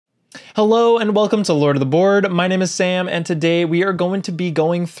Hello and welcome to Lord of the Board. My name is Sam and today we are going to be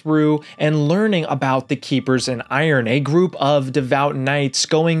going through and learning about the Keepers in Iron, a group of devout knights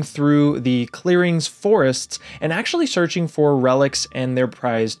going through the clearings, forests, and actually searching for relics and their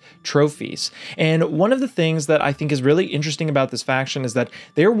prized trophies. And one of the things that I think is really interesting about this faction is that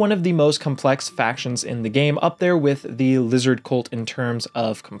they're one of the most complex factions in the game, up there with the Lizard Cult in terms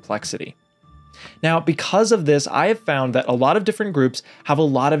of complexity. Now, because of this, I have found that a lot of different groups have a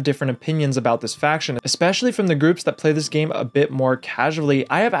lot of different opinions about this faction, especially from the groups that play this game a bit more casually.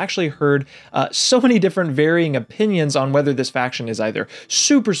 I have actually heard so many different varying opinions on whether this faction is either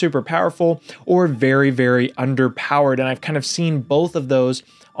super powerful or very underpowered, and I've kind of seen both of those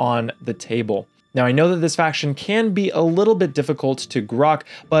on the table. Now, I know that this faction can be a little bit difficult to grok,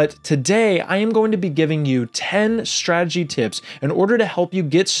 but today I am going to be giving you 10 strategy tips in order to help you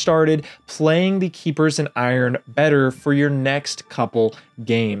get started playing the Keepers in Iron better for your next couple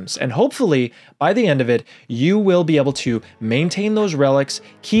games. And hopefully, by the end of it, you will be able to maintain those relics,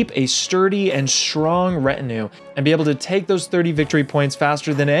 keep a sturdy and strong retinue, and be able to take those 30 victory points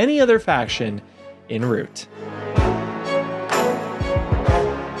faster than any other faction en route.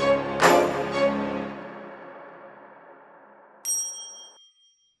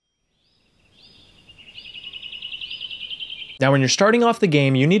 Now, when you're starting off the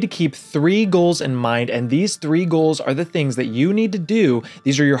game, you need to keep 3 goals in mind, and these 3 goals are the things that you need to do.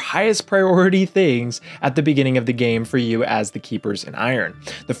 These are your highest priority things at the beginning of the game for you as the Keepers in Iron.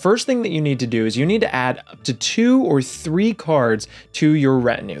 The first thing that you need to do is you need to add up to 2 or 3 cards to your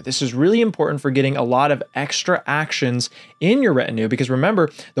retinue. This is really important for getting a lot of extra actions in your retinue, because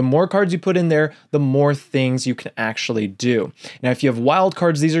remember, the more cards you put in there, the more things you can actually do. Now, if you have wild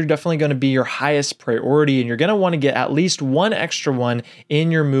cards, these are definitely going to be your highest priority, and you're going to want to get at least one extra one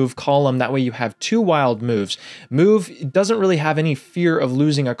in your move column. That way you have 2 wild moves. Move doesn't really have any fear of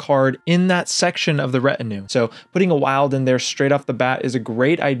losing a card in that section of the retinue. So putting a wild in there straight off the bat is a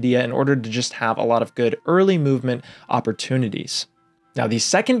great idea in order to just have a lot of good early movement opportunities. Now, the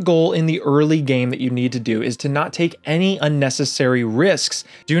second goal in the early game that you need to do is to not take any unnecessary risks.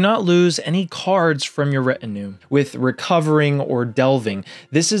 Do not lose any cards from your retinue with recovering or delving.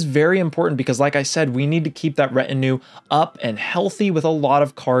 This is very important because, like I said, we need to keep that retinue up and healthy with a lot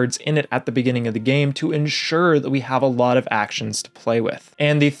of cards in it at the beginning of the game to ensure that we have a lot of actions to play with.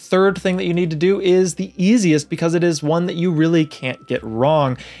 And the third thing that you need to do is the easiest, because it is one that you really can't get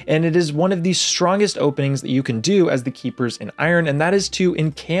wrong. And it is one of the strongest openings that you can do as the Keepers in Iron, and that is to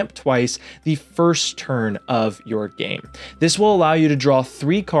encamp twice the first turn of your game. This will allow you to draw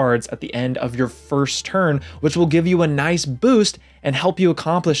 3 cards at the end of your first turn, which will give you a nice boost and help you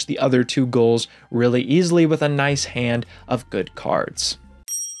accomplish the other 2 goals really easily with a nice hand of good cards.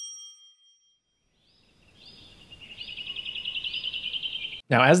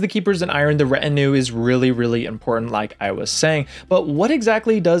 Now, as the Keepers in Iron, the retinue is really important, like I was saying, but what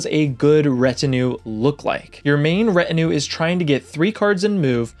exactly does a good retinue look like? Your main retinue is trying to get 3 cards in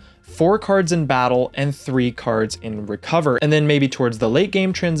move, 4 cards in battle, and 3 cards in recover, and then maybe towards the late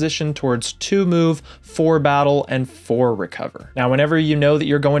game transition towards 2 move, 4 battle, and 4 recover. Now, whenever you know that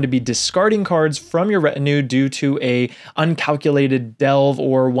you're going to be discarding cards from your retinue due to a uncalculated delve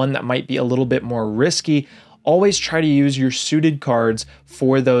or one that might be a little bit more risky, always try to use your suited cards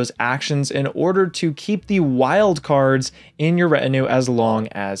for those actions in order to keep the wild cards in your retinue as long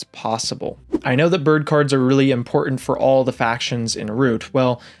as possible. I know that bird cards are really important for all the factions en route.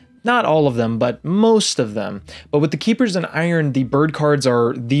 Well, not all of them, but most of them. But with the Keepers in Iron, the bird cards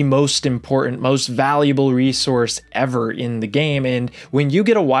are the most important, most valuable resource ever in the game. And when you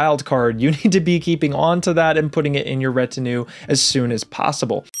get a wild card, you need to be keeping on to that and putting it in your retinue as soon as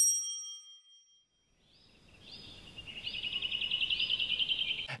possible.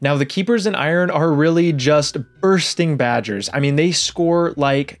 Now, the Keepers in Iron are really just bursting badgers. I mean, they score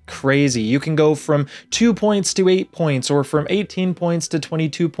like crazy. You can go from 2 points to 8 points, or from 18 points to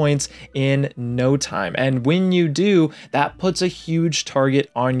 22 points in no time. And when you do, that puts a huge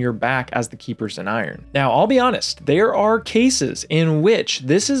target on your back as the Keepers in Iron. Now, I'll be honest, there are cases in which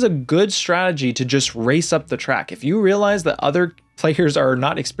this is a good strategy to just race up the track. If you realize that other players are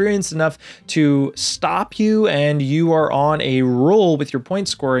not experienced enough to stop you and you are on a roll with your point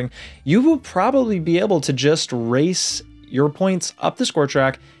scoring, you will probably be able to just race your points up the score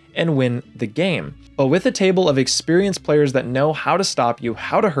track and win the game. But with a table of experienced players that know how to stop you,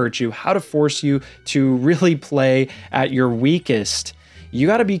 how to hurt you, how to force you to really play at your weakest, you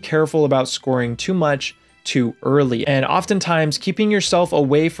got to be careful about scoring too much too early. And oftentimes keeping yourself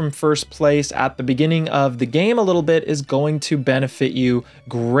away from first place at the beginning of the game a little bit is going to benefit you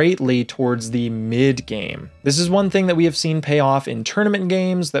greatly towards the mid game. This is one thing that we have seen pay off in tournament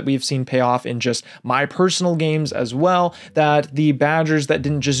games, that we've seen pay off in just my personal games as well, that the Badgers that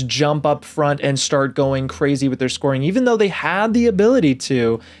didn't just jump up front and start going crazy with their scoring, even though they had the ability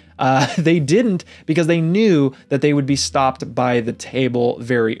to, they didn't, because they knew that they would be stopped by the table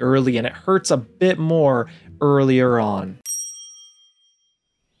very early, and it hurts a bit more earlier on.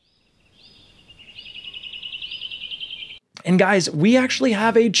 And guys, we actually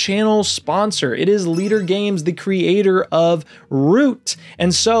have a channel sponsor. It is Leader Games, the creator of Root.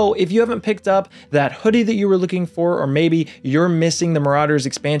 And so if you haven't picked up that hoodie that you were looking for, or maybe you're missing the Marauders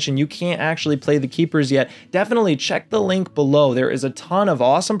expansion, you can't actually play the Keepers yet, definitely check the link below. There is a ton of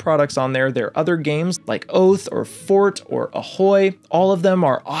awesome products on there. There are other games like Oath or Fort or Ahoy. All of them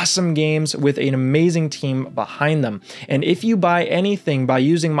are awesome games with an amazing team behind them. And if you buy anything by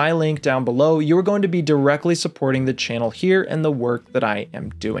using my link down below, you're going to be directly supporting the channel here and the work that I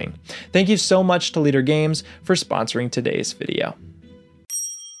am doing. Thank you so much to Leader Games for sponsoring today's video.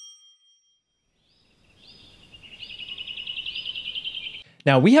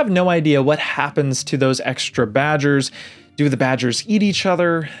 Now, we have no idea what happens to those extra Badgers. Do the Badgers eat each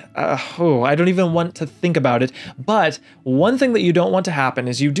other? I don't even want to think about it. But one thing that you don't want to happen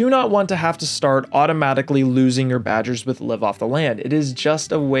is you do not want to have to start automatically losing your Badgers with Live Off the Land. It is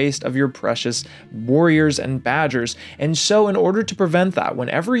just a waste of your precious warriors and Badgers. And so in order to prevent that,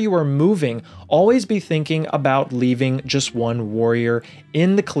 whenever you are moving, always be thinking about leaving just one warrior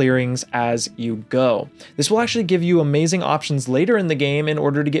in the clearings as you go. This will actually give you amazing options later in the game in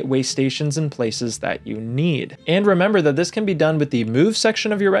order to get way stations in places that you need. And remember that this can be done with the move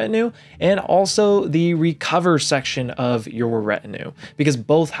section of your retinue and also the recover section of your retinue. Because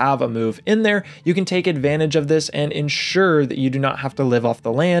both have a move in there, you can take advantage of this and ensure that you do not have to live off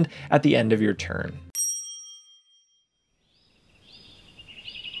the land at the end of your turn.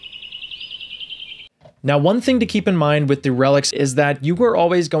 Now, one thing to keep in mind with the relics is that you are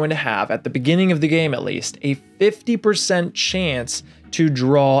always going to have, at the beginning of the game at least, a 50% chance to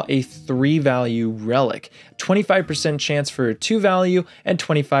draw a 3-value relic, 25% chance for a 2-value, and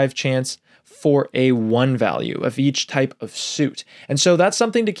 25% chance for a 1-value of each type of suit. And so that's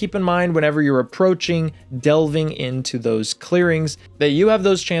something to keep in mind whenever you're approaching, delving into those clearings, that you have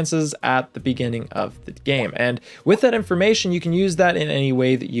those chances at the beginning of the game. And with that information, you can use that in any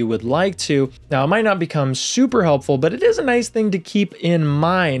way that you would like to. Now, it might not become super helpful, but it is a nice thing to keep in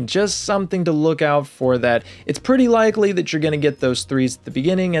mind, just something to look out for, that it's pretty likely that you're going to get those 3s at the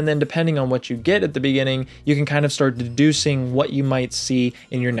beginning, and then depending on what you get at the beginning, you can kind of start deducing what you might see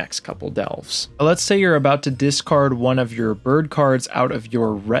in your next couple delves. Let's say you're about to discard one of your bird cards out of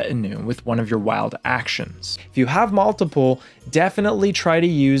your retinue with one of your wild actions. If you have multiple, definitely try to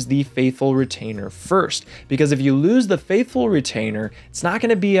use the Faithful Retainer first, because if you lose the Faithful Retainer, it's not going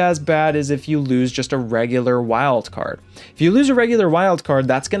to be as bad as if you lose just a regular wild card. If you lose a regular wild card,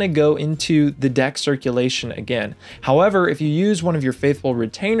 that's going to go into the deck circulation again. However, if you use one of your Faithful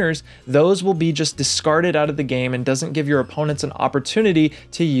Retainers, those will be just discarded out of the game and doesn't give your opponents an opportunity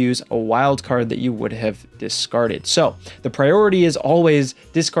to use a wild card that you would have discarded. So the priority is always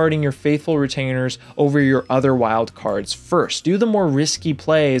discarding your Faithful Retainers over your other wild cards first. Do the more risky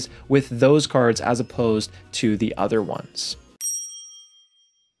plays with those cards as opposed to the other ones.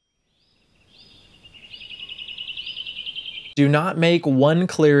 Do not make one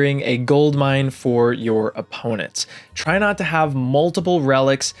clearing a gold mine for your opponents. Try not to have multiple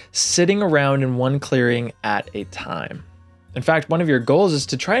relics sitting around in one clearing at a time. In fact, one of your goals is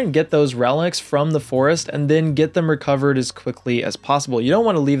to try and get those relics from the forest and then get them recovered as quickly as possible. You don't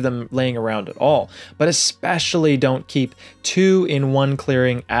want to leave them laying around at all, but especially don't keep 2 in one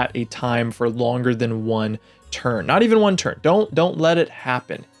clearing at a time for longer than one turn. Not even one turn. Don't let it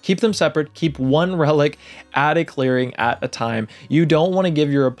happen. Keep them separate. Keep one relic at a clearing at a time. You don't want to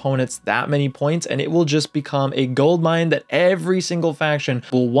give your opponents that many points, and it will just become a gold mine that every single faction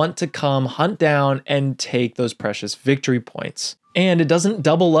will want to come hunt down and take those precious victory points. And it doesn't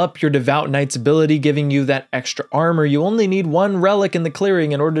double up your Devout Knight's ability, giving you that extra armor. You only need one relic in the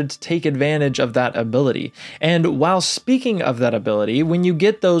clearing in order to take advantage of that ability. And while speaking of that ability, when you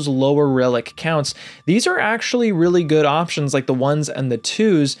get those lower relic counts, these are actually really good options, like the 1s and the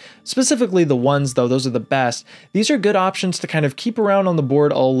 2s. Specifically the 1s though, those are the best. These are good options to kind of keep around on the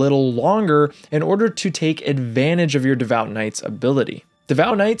board a little longer in order to take advantage of your Devout Knight's ability.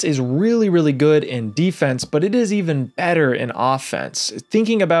 Devout Knights is really, really good in defense, but it is even better in offense.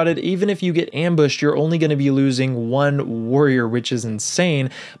 Thinking about it, even if you get ambushed, you're only going to be losing one warrior, which is insane.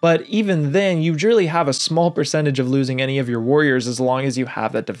 But even then, you really have a small percentage of losing any of your warriors as long as you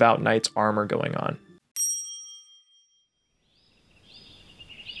have that Devout Knight's armor going on.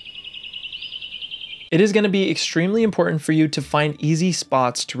 It is going to be extremely important for you to find easy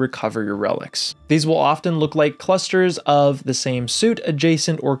spots to recover your relics. These will often look like clusters of the same suit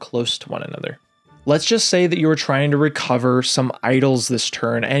adjacent or close to one another. Let's just say that you are trying to recover some idols this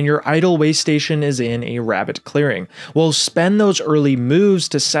turn and your idol way station is in a rabbit clearing. Well, spend those early moves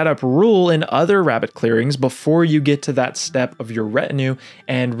to set up rule in other rabbit clearings before you get to that step of your retinue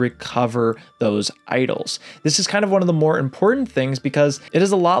and recover those idols. This is kind of one of the more important things because it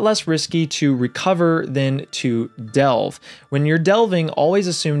is a lot less risky to recover than to delve. When you're delving, always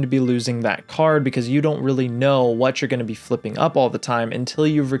assume to be losing that card because you don't really know what you're going to be flipping up all the time until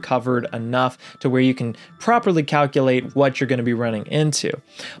you've recovered enough to where you can properly calculate what you're going to be running into.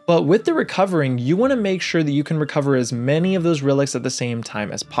 But with the recovering, you want to make sure that you can recover as many of those relics at the same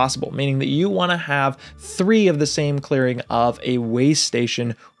time as possible, meaning that you want to have 3 of the same clearing of a way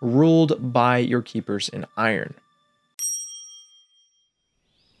station ruled by your keepers in iron.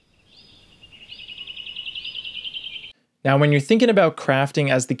 Now, when you're thinking about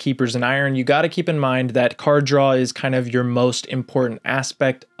crafting as the keepers in iron, you got to keep in mind that card draw is kind of your most important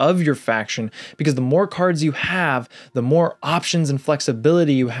aspect of your faction, because the more cards you have, the more options and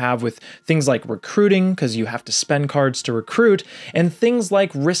flexibility you have with things like recruiting, because you have to spend cards to recruit, and things like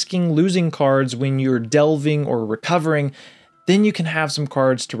risking losing cards when you're delving or recovering. Then you can have some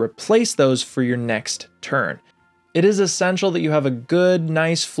cards to replace those for your next turn. It is essential that you have a good,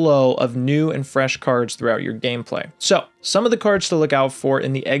 nice flow of new and fresh cards throughout your gameplay. So, some of the cards to look out for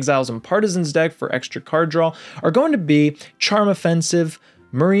in the Exiles and Partisans deck for extra card draw are going to be Charm Offensive,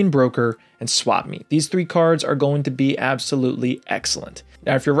 Marine Broker, and Swap Meet. These 3 cards are going to be absolutely excellent.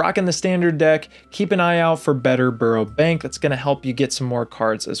 Now, if you're rocking the standard deck, keep an eye out for Better Burrow Bank. That's going to help you get some more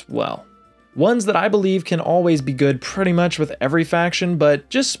cards as well. Ones that I believe can always be good pretty much with every faction, but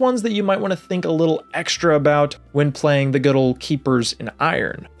just ones that you might want to think a little extra about when playing the good old Keepers in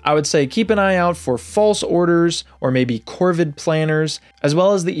Iron. I would say keep an eye out for False Orders or maybe Corvid Planners, as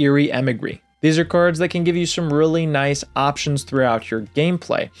well as the Eerie Emigre. These are cards that can give you some really nice options throughout your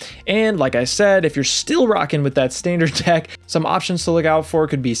gameplay. And like I said, if you're still rocking with that standard deck, some options to look out for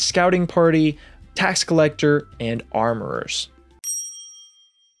could be Scouting Party, Tax Collector, and Armorers.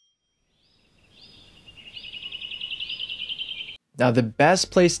 Now, the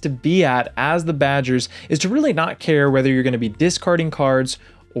best place to be at as the Badgers is to really not care whether you're going to be discarding cards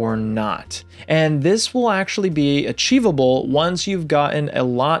or not. And this will actually be achievable once you've gotten a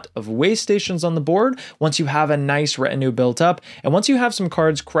lot of way stations on the board, once you have a nice retinue built up, and once you have some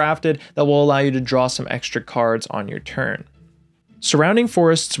cards crafted that will allow you to draw some extra cards on your turn. Surrounding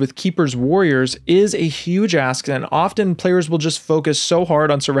forests with Keeper's Warriors is a huge ask, and often players will just focus so hard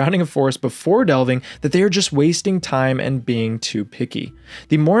on surrounding a forest before delving that they are just wasting time and being too picky.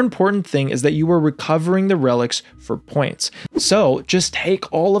 The more important thing is that you are recovering the relics for points. So just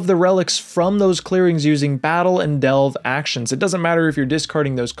take all of the relics from those clearings using battle and delve actions. It doesn't matter if you're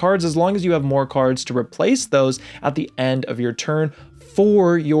discarding those cards as long as you have more cards to replace those at the end of your turn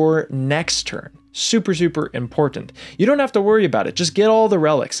for your next turn. Super, super important. You don't have to worry about it. Just get all the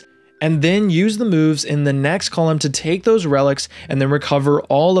relics and then use the moves in the next column to take those relics and then recover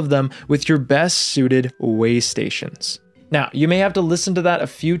all of them with your best suited way stations. Now, you may have to listen to that a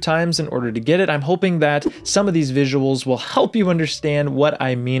few times in order to get it. I'm hoping that some of these visuals will help you understand what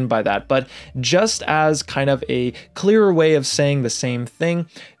I mean by that. But just as kind of a clearer way of saying the same thing,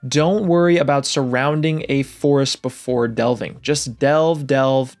 don't worry about surrounding a forest before delving. Just delve,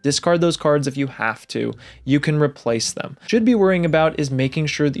 discard those cards if you have to. You can replace them. What you should be worrying about is making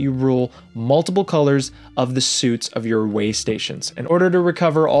sure that you rule multiple colors of the suits of your way stations in order to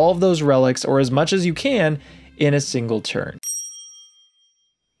recover all of those relics, or as much as you can, in a single turn.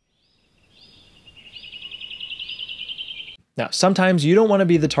 Now, sometimes you don't want to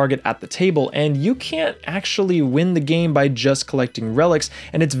be the target at the table, and you can't actually win the game by just collecting relics,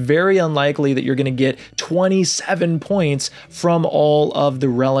 and it's very unlikely that you're going to get 27 points from all of the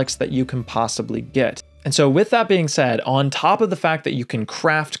relics that you can possibly get. And so with that being said, on top of the fact that you can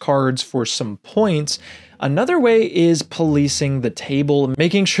craft cards for some points, another way is policing the table,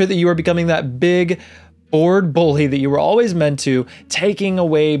 making sure that you are becoming that big board bully that you were always meant to, taking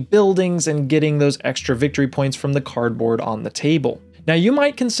away buildings and getting those extra victory points from the cardboard on the table. Now, you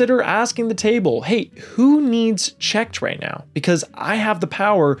might consider asking the table, hey, who needs checked right now? Because I have the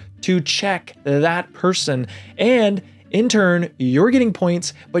power to check that person, and In turn, you're getting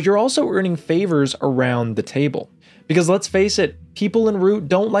points, but you're also earning favors around the table. Because let's face it, people in Root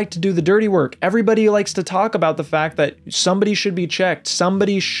don't like to do the dirty work. Everybody likes to talk about the fact that somebody should be checked,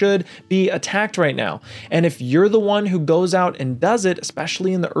 somebody should be attacked right now. And if you're the one who goes out and does it,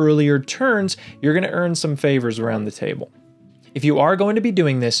 especially in the earlier turns, you're going to earn some favors around the table. If you are going to be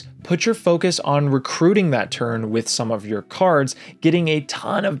doing this, put your focus on recruiting that turn with some of your cards, getting a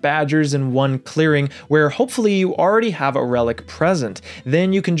ton of badgers in one clearing where hopefully you already have a relic present.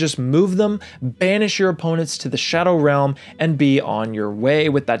 Then you can just move them, banish your opponents to the Shadow Realm, and be on your way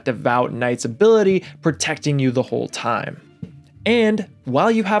with that Devout Knight's ability protecting you the whole time. And while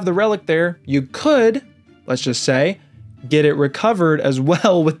you have the relic there, you could, let's just say, get it recovered as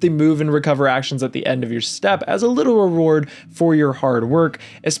well with the move and recover actions at the end of your step as a little reward for your hard work,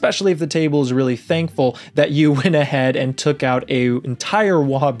 especially if the table is really thankful that you went ahead and took out an entire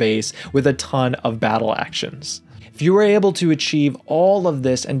WA base with a ton of battle actions. If you were able to achieve all of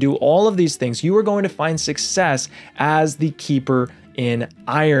this and do all of these things, you are going to find success as the Keeper in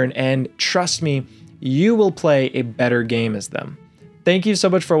Iron, and trust me, you will play a better game as them. Thank you so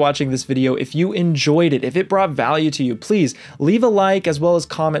much for watching this video. If you enjoyed it, if it brought value to you, please leave a like as well as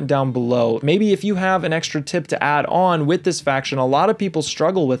comment down below. Maybe if you have an extra tip to add on with this faction, a lot of people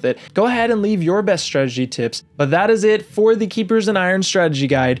struggle with it. Go ahead and leave your best strategy tips. But that is it for the Keepers in Iron strategy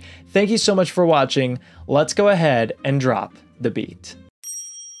guide. Thank you so much for watching. Let's go ahead and drop the beat.